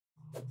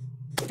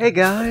Hey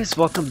guys,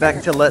 welcome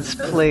back to Let's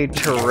Play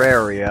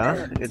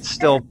Terraria. It's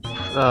still,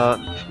 no,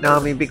 I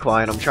mean, be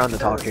quiet, I'm trying to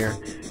talk here.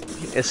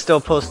 It's still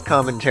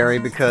post-commentary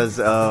because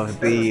of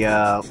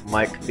the,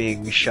 mic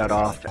being shut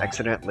off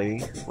accidentally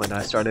when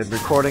I started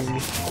recording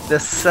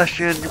this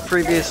session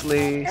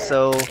previously,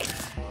 so,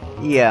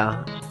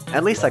 yeah.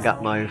 At least I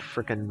got my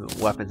frickin'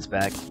 weapons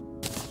back.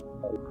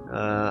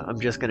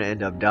 I'm just gonna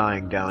end up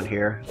dying down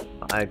here.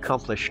 I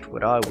accomplished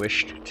what I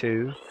wished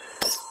to,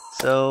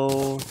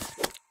 so...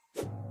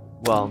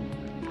 Well,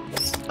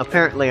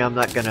 apparently I'm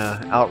not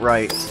gonna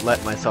outright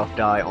let myself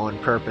die on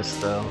purpose,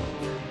 though.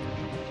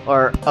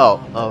 Or,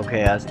 oh,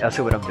 okay, I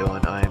see what I'm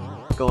doing.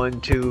 I'm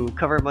going to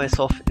cover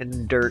myself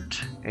in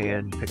dirt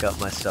and pick up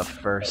my stuff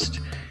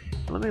first.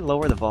 Let me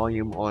lower the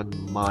volume on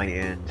my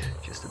end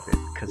just a bit,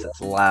 because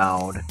it's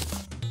loud.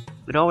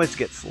 It always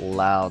gets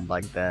loud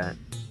like that.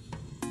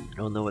 I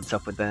don't know what's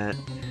up with that.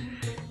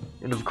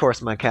 And of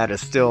course my cat is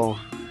still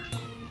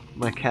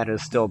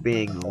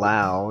being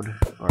loud,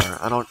 or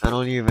I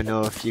don't even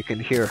know if you can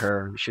hear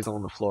her. She's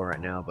on the floor right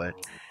now, but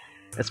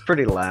it's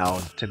pretty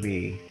loud to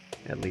me,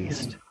 at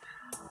least.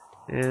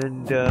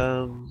 And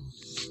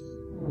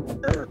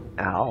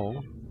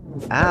ow,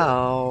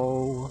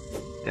 ow,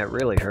 that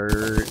really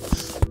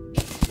hurts.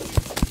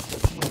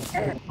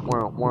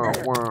 Wah, wah,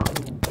 wah.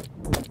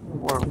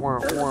 Wah, wah,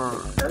 wah.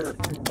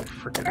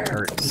 Freaking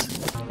hurts.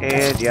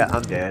 And yeah,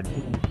 I'm dead.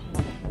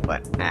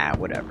 But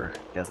whatever,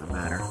 doesn't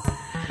matter.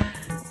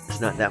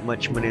 Not that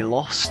much money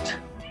lost.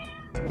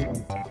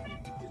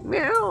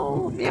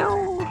 Meow,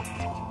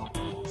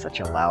 meow. Such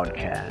a loud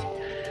cat.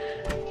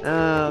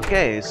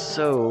 Okay,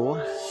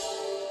 so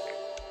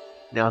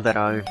now that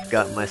I've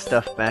got my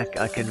stuff back,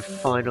 I can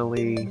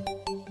finally.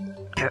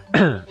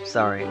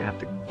 Sorry, I have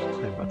to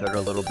clear my throat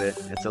a little bit.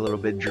 It's a little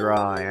bit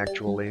dry,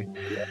 actually.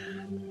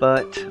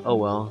 But oh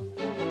well.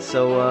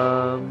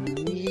 So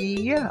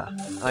yeah,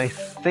 I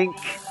think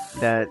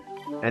that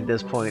at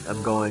this point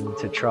I'm going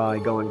to try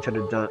going to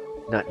the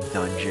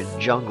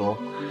jungle,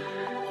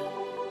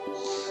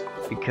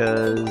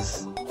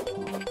 because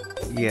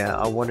yeah,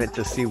 I wanted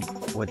to see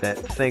what that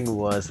thing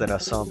was that I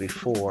saw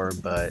before,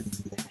 but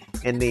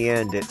in the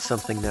end it's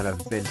something that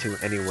I've been to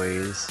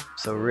anyways,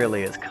 so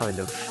really it's kind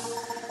of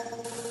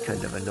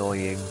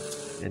annoying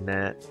in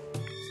that.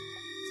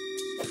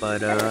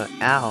 But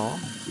ow,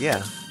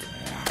 yeah.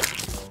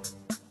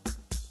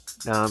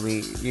 No, I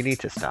mean, you need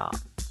to stop.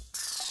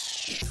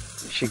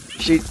 She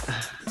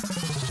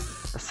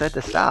I said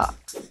to stop.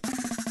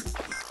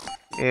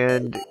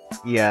 And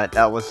yeah,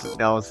 that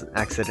was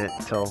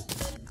accidental.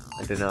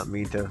 I did not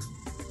mean to.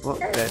 Well,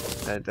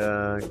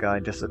 that guy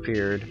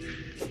disappeared.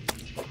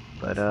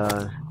 But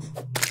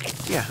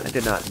yeah, I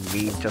did not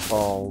mean to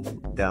fall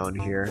down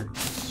here.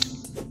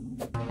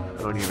 I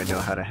don't even know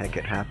how the heck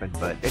it happened,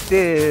 but it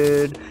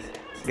did.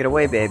 Get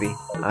away, baby.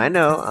 I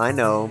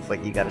know,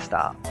 but you gotta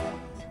stop.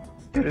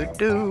 Do do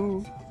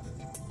do.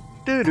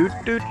 Do do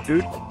do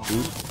do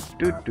do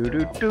do do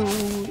do do.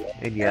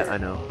 And yeah, I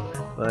know.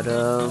 But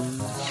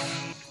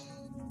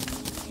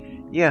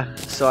yeah,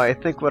 so I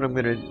think what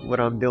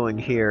I'm doing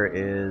here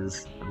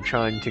is I'm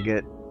trying to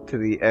get to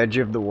the edge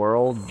of the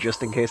world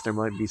just in case there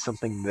might be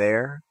something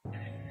there,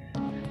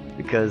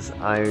 because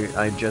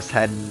I just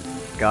hadn't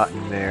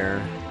gotten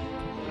there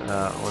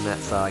on that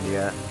side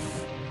yet.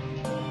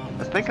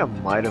 I think I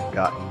might have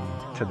gotten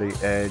to the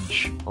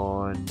edge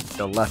on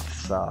the left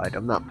side.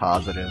 I'm not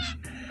positive.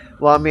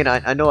 Well, I mean,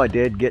 I know I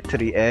did get to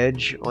the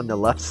edge on the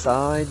left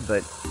side,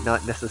 but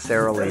not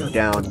necessarily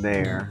down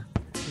there.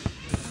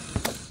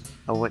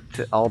 I went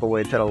all the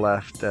way to the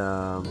left,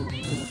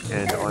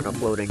 and on a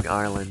floating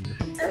island.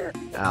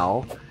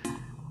 Ow.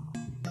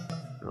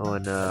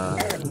 On,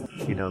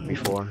 you know,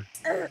 before.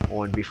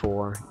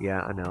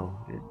 Yeah, I know.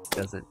 It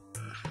doesn't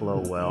flow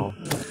well.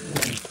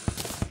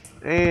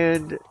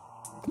 And,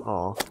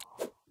 oh.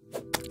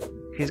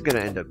 He's gonna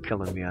end up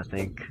killing me, I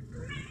think.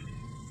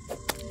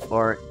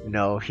 Or,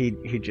 no, he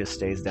just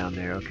stays down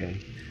there, okay.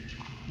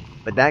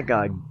 But that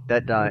guy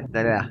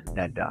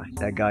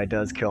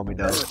does kill me,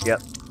 though.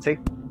 Yep, see?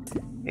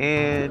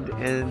 And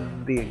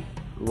in the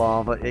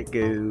lava it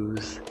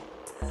goes.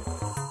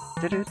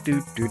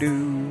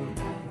 Do-do-do-do-do.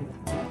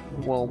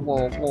 Whoa,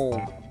 whoa,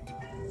 whoa.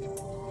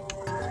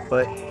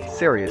 But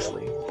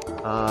seriously,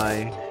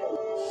 I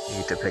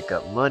need to pick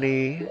up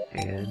money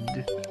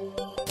and...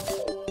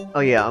 Oh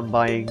yeah, I'm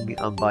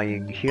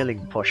buying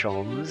healing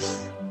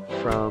potions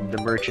from the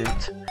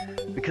merchant,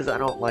 because I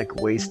don't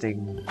like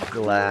wasting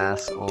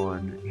glass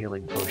on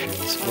healing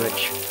potions,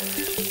 which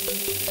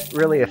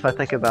really, if I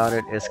think about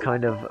it, is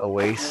kind of a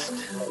waste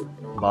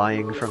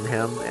buying from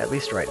him, at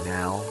least right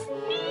now.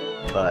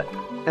 But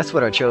that's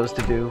what I chose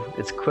to do.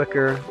 It's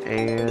quicker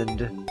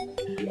and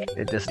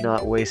it does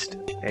not waste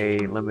a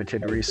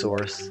limited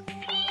resource.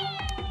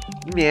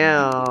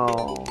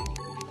 Meow.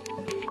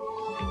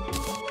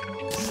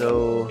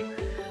 So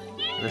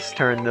let's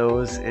turn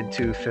those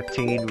into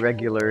 15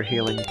 regular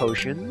healing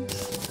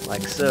potions,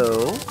 like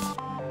so.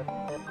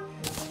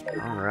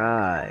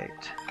 Alright.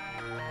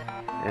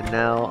 And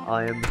now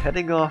I am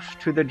heading off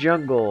to the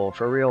jungle,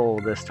 for real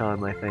this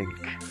time, I think.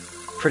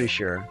 Pretty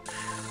sure.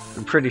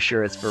 I'm pretty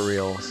sure it's for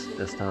reals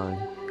this time.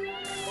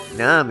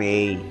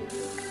 Nami!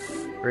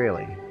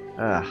 Really?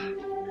 Ugh.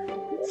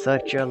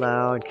 Such a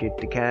loud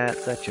kitty cat,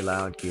 such a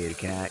loud kitty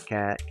cat,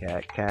 cat,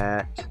 cat,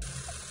 cat.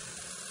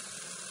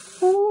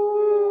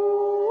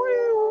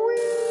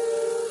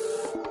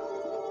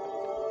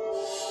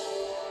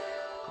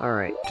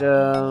 Alright,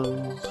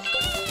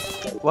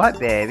 what,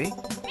 baby?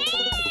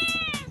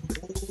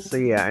 So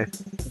yeah,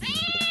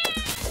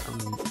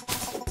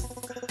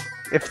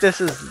 if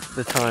this is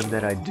the time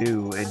that I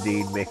do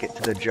indeed make it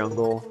to the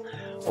jungle,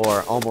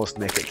 or almost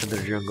make it to the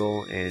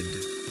jungle and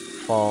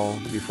fall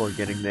before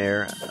getting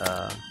there,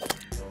 I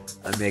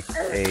make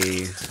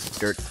a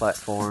dirt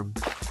platform,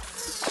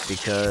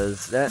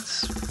 because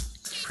that's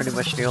pretty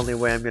much the only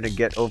way I'm gonna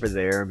get over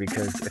there,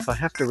 because if I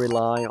have to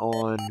rely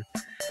on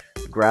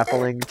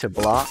grappling to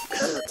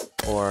blocks,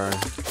 or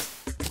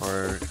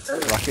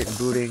rocket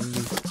booting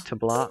to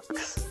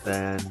blocks,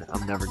 then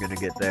I'm never gonna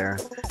get there.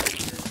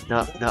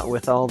 Not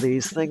with all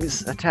these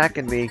things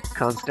attacking me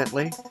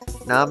constantly.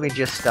 Nami,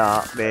 just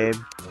stop, babe.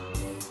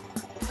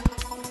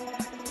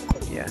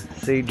 Yeah,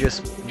 see,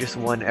 just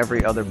one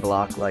every other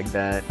block like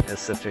that is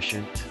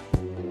sufficient.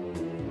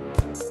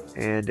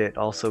 And it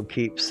also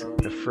keeps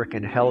the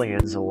frickin'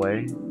 Hellions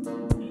away.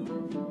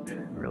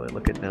 Really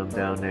look at them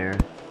down there.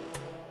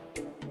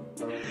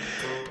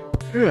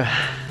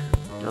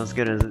 I was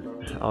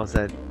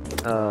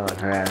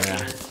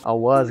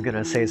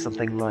gonna say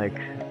something like,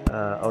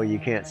 oh, you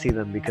can't see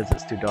them because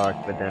it's too dark,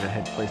 but then I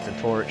had placed a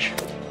torch.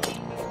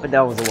 But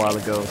that was a while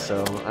ago,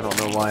 so I don't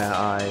know why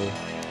I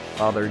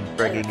bothered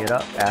bringing it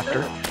up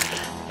after.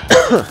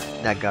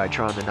 That guy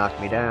trying to knock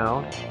me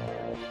down.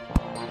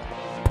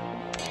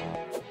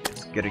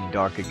 It's getting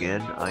dark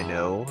again, I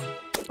know,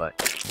 but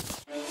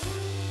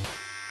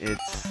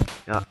it's...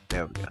 oh,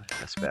 there we go.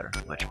 That's better,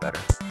 much better.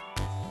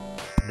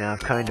 Now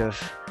kind of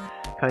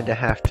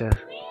have to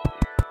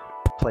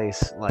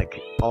place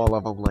like all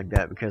of them like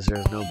that because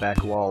there's no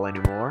back wall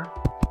anymore.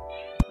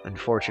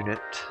 Unfortunate.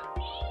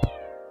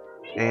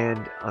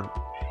 And I'm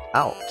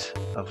out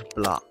of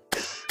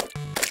blocks.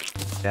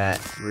 That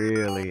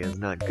really is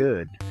not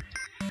good.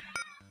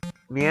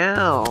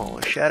 Meow,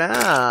 shut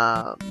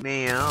up.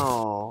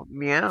 Meow,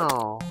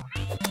 meow,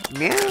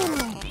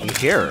 meow. You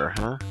hear her,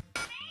 huh?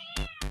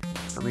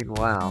 I mean,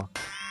 wow.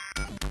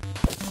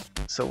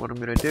 So what I'm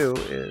gonna do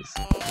is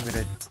I'm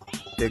gonna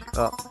dig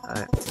up.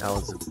 That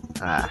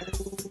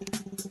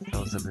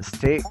was a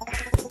mistake.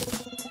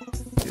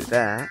 Do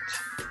that.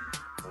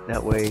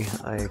 That way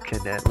I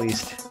can at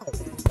least,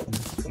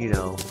 you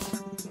know,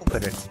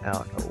 put it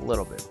out a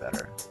little bit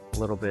better, a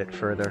little bit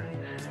further.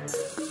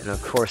 And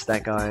of course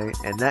that guy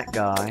and that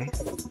guy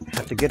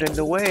have to get in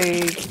the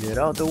way. Get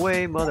out the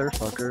way,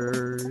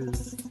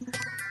 motherfuckers.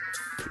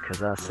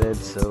 Because I said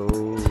so.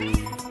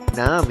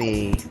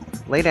 Nami,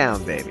 lay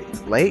down, baby.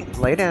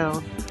 Lay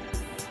down.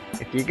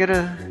 If you're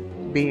gonna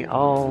be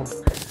all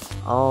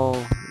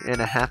in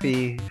a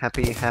happy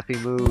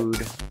mood,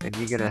 then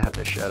you're gonna have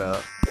to shut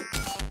up.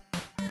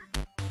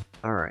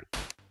 Alright.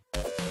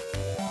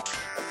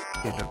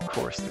 And of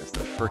course there's the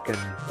frickin'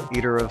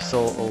 Eater of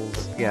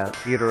Souls. Yeah,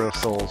 Eater of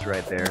Souls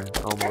right there.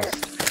 Almost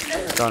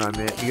thought I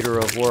meant Eater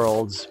of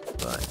Worlds,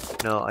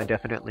 but no, I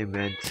definitely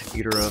meant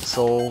Eater of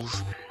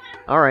Souls.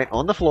 Alright,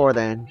 on the floor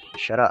then.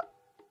 Shut up.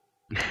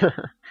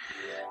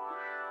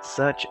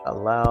 Such a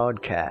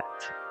loud cat.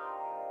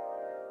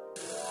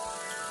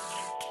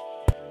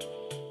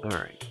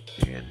 Alright,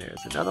 and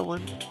there's another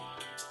one.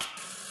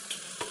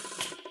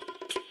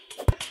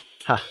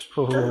 Ha!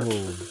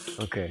 Ooh,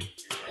 okay.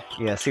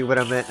 Yeah, see what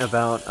I meant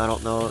about, I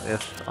don't know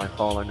if I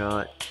fall or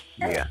not.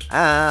 Yeah.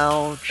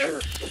 Ouch!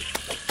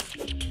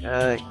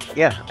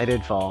 Yeah, I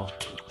did fall.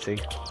 See?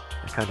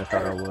 I kinda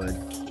thought I would.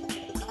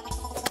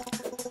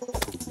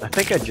 I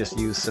think I just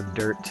used some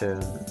dirt to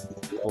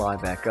fly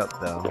back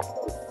up, though.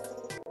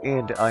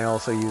 And I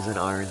also use an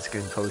iron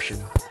skin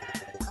potion.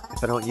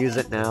 If I don't use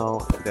it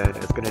now, then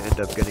it's gonna end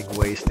up getting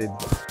wasted.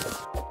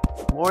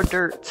 More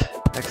dirt!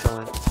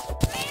 Excellent.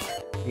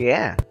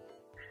 Yeah!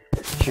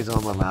 She's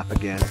on my lap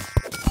again.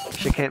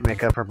 She can't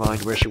make up her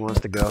mind where she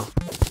wants to go.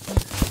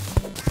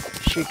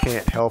 She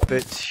can't help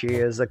it. She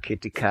is a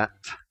kitty cat.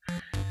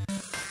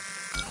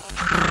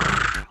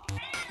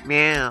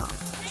 Meow.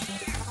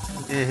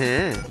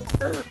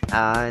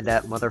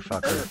 That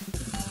motherfucker.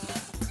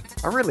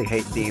 I really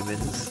hate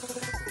demons.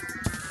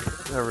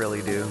 I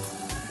really do.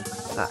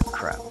 Ah,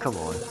 crap. Come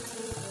on.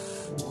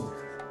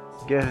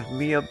 Give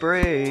me a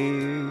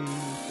break.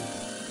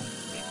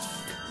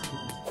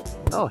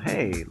 Oh,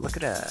 hey, look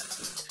at that.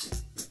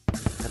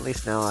 At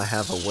least now I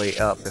have a way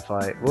up if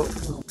I... Whoop.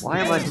 Why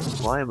am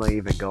I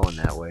even going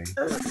that way?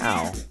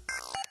 Ow.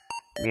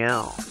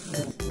 Meow.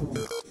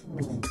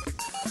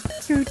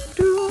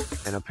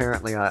 And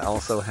apparently I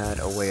also had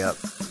a way up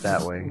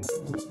that way.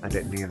 I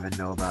didn't even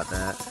know about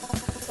that.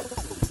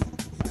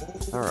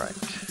 Alright.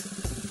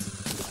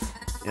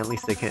 At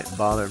least they can't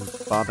bother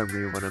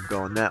me when I'm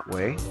going that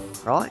way,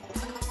 right?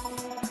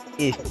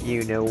 If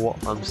you know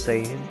what I'm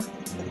saying.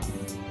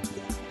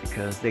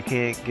 Because they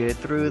can't get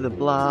through the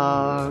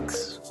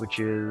blocks which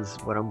is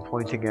what I'm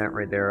pointing at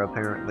right there,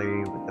 apparently,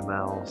 with the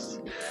mouse.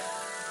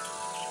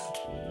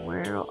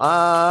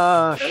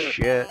 Well,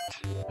 shit.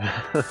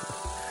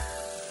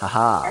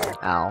 Haha,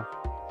 ow.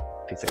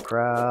 Piece of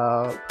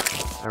crap.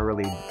 I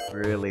really,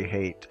 really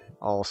hate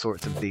all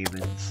sorts of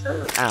demons.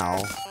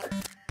 Ow.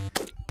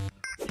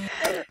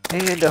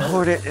 And a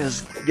hornet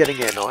is getting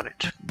in on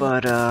it.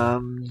 But,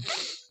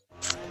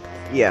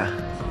 yeah.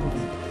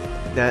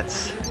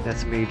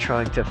 That's me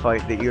trying to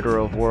fight the Eater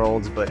of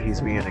Worlds, but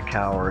he's being a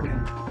coward.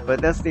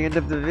 But that's the end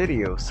of the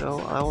video, so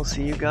I will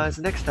see you guys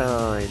next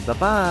time.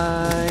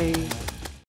 Bye-bye!